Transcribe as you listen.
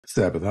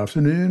Sabbath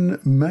afternoon,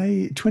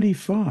 May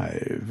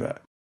 25.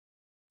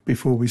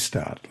 Before we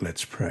start,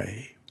 let's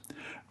pray.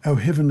 Our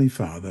Heavenly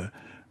Father,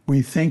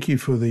 we thank you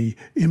for the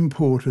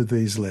import of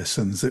these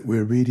lessons that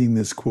we're reading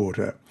this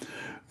quarter.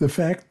 The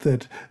fact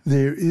that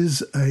there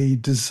is a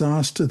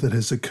disaster that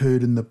has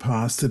occurred in the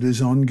past that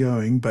is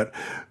ongoing, but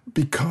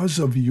because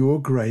of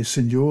your grace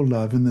and your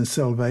love and the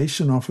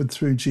salvation offered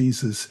through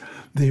Jesus,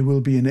 there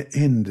will be an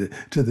end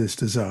to this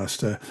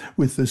disaster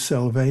with the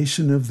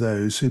salvation of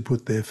those who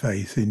put their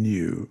faith in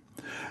you.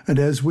 And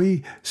as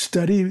we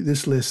study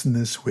this lesson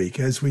this week,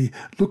 as we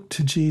look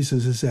to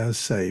Jesus as our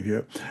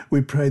Saviour,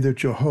 we pray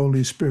that your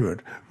Holy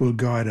Spirit will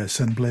guide us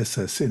and bless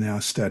us in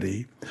our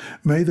study.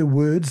 May the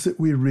words that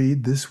we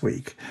read this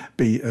week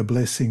be a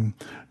blessing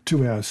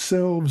to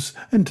ourselves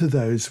and to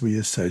those we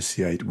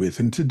associate with.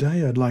 And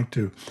today I'd like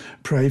to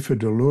pray for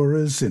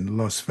Dolores in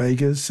Las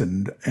Vegas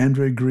and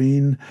Andrew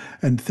Green.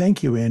 And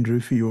thank you, Andrew,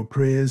 for your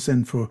prayers,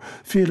 and for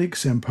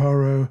Felix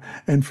Amparo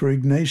and for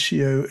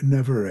Ignacio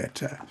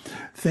Navarrete.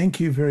 Thank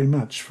you very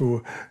much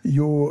for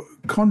your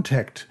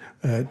contact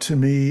to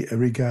me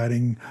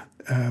regarding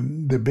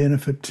the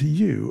benefit to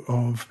you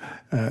of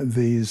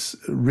these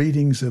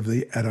readings of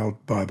the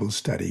Adult Bible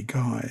Study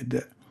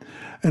Guide.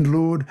 And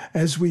Lord,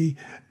 as we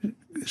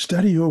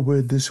study your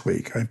word this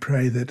week, I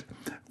pray that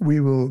we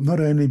will not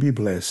only be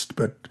blessed,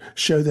 but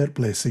show that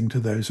blessing to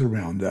those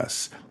around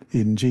us.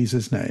 In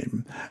Jesus'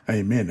 name,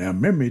 amen. Our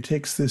memory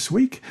text this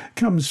week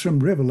comes from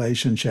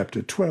Revelation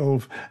chapter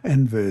 12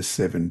 and verse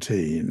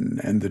 17.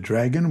 And the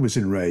dragon was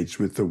enraged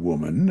with the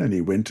woman, and he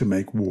went to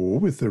make war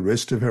with the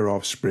rest of her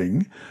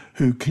offspring,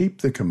 who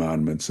keep the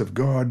commandments of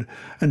God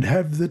and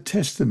have the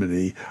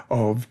testimony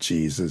of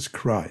Jesus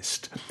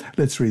Christ.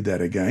 Let's read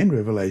that again,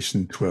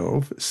 Revelation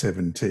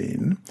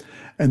 12:17.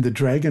 And the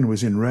dragon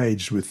was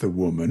enraged with the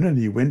woman, and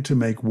he went to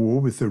make war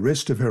with the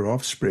rest of her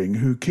offspring,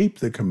 who keep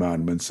the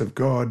commandments of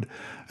God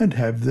and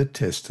have the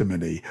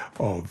testimony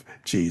of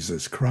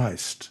Jesus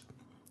Christ.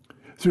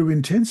 Through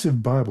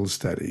intensive Bible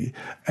study,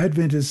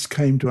 Adventists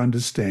came to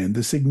understand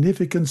the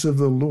significance of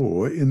the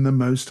law in the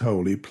most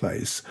holy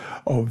place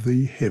of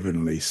the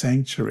heavenly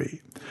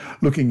sanctuary.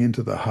 Looking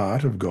into the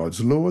heart of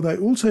God's law, they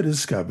also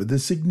discovered the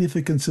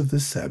significance of the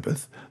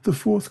Sabbath, the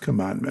fourth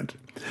commandment.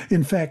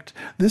 In fact,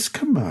 this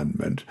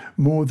commandment,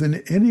 more than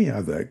any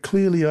other,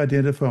 clearly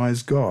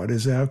identifies God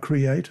as our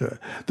Creator,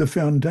 the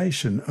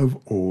foundation of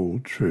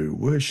all true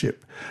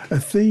worship, a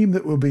theme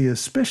that will be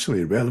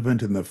especially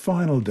relevant in the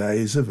final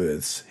days of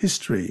Earth's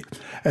history,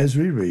 as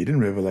we read in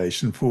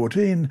Revelation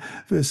 14,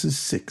 verses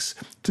 6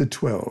 to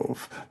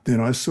 12. Then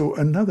I saw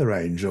another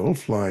angel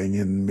flying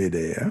in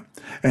midair,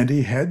 and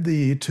he had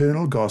the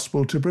eternal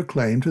gospel to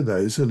proclaim to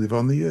those who live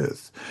on the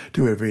earth,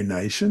 to every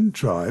nation,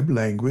 tribe,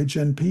 language,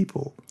 and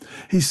people.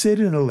 He said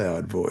in a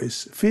loud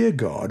voice, "Fear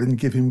God and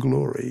give him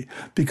glory,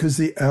 because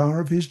the hour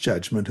of his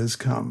judgment has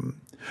come.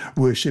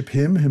 Worship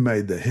him who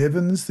made the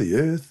heavens, the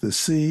earth, the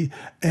sea,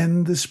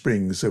 and the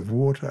springs of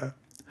water."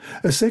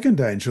 A second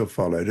angel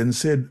followed and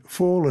said,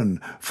 "Fallen,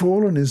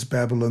 fallen is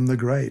Babylon the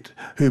Great,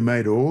 who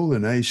made all the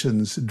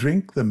nations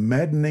drink the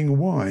maddening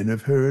wine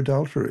of her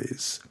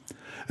adulteries."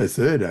 A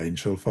third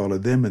angel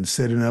followed them and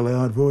said in a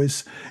loud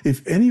voice,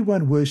 "If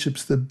anyone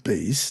worships the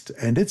beast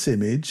and its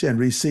image and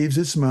receives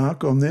its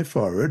mark on their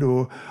forehead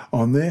or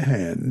on their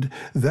hand,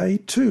 they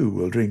too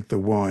will drink the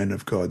wine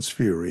of God's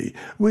fury,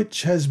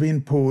 which has been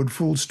poured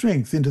full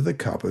strength into the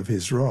cup of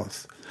his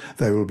wrath.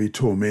 They will be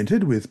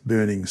tormented with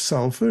burning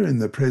sulphur in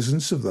the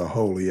presence of the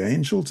holy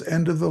angels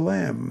and of the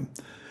Lamb,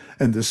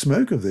 and the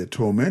smoke of their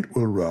torment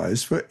will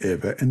rise for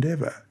ever and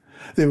ever.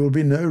 There will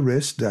be no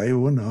rest day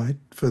or night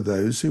for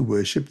those who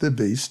worship the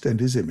beast and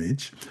his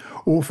image,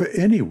 or for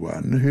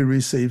anyone who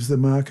receives the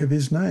mark of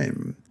his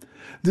name.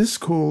 This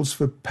calls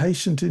for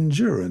patient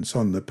endurance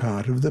on the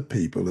part of the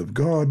people of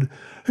God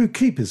who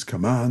keep his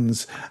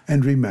commands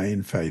and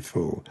remain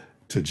faithful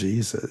to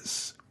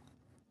Jesus."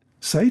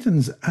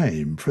 Satan's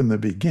aim from the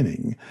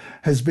beginning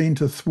has been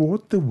to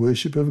thwart the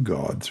worship of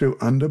God through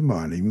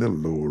undermining the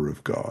law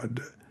of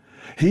God.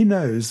 He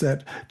knows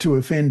that to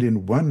offend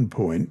in one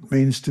point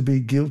means to be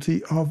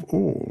guilty of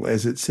all,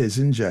 as it says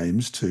in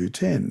James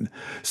 2:10.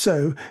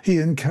 So he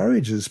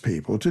encourages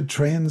people to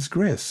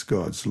transgress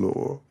God's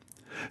law.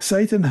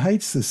 Satan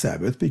hates the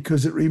Sabbath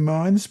because it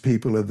reminds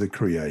people of the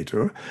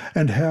Creator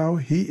and how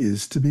he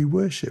is to be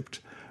worshipped.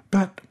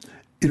 But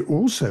it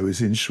also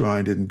is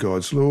enshrined in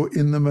God's law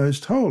in the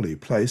most holy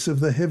place of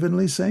the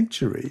heavenly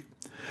sanctuary.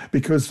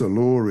 Because the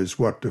law is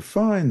what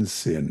defines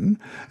sin,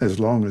 as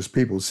long as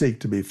people seek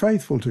to be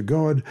faithful to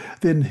God,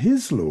 then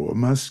his law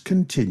must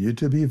continue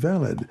to be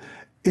valid,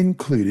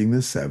 including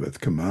the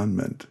Sabbath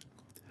commandment.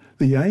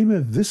 The aim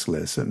of this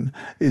lesson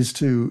is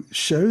to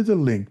show the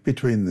link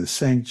between the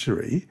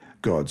sanctuary,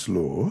 God's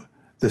law,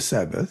 the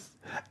Sabbath,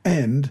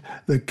 and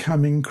the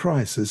coming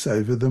crisis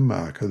over the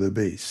mark of the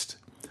beast.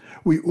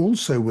 We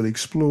also will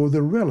explore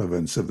the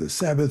relevance of the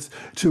Sabbath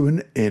to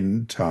an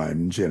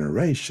end-time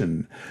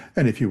generation.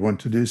 And if you want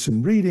to do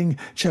some reading,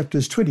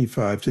 chapters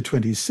 25 to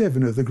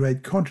 27 of The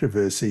Great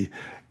Controversy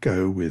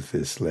go with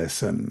this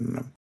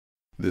lesson.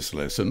 This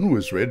lesson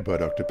was read by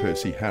Dr.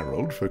 Percy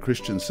Harrold for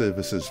Christian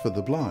Services for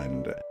the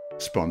Blind.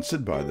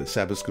 Sponsored by the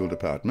Sabbath School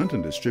Department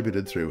and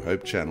distributed through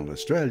Hope Channel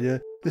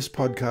Australia, this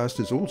podcast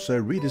is also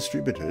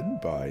redistributed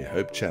by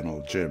Hope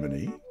Channel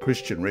Germany,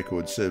 Christian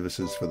Record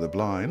Services for the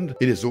Blind.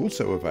 It is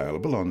also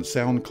available on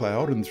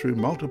SoundCloud and through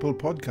multiple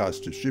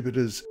podcast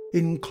distributors,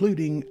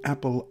 including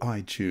Apple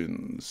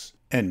iTunes.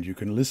 And you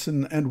can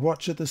listen and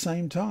watch at the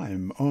same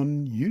time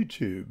on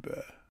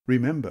YouTube.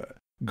 Remember,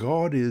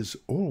 God is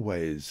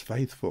always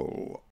faithful.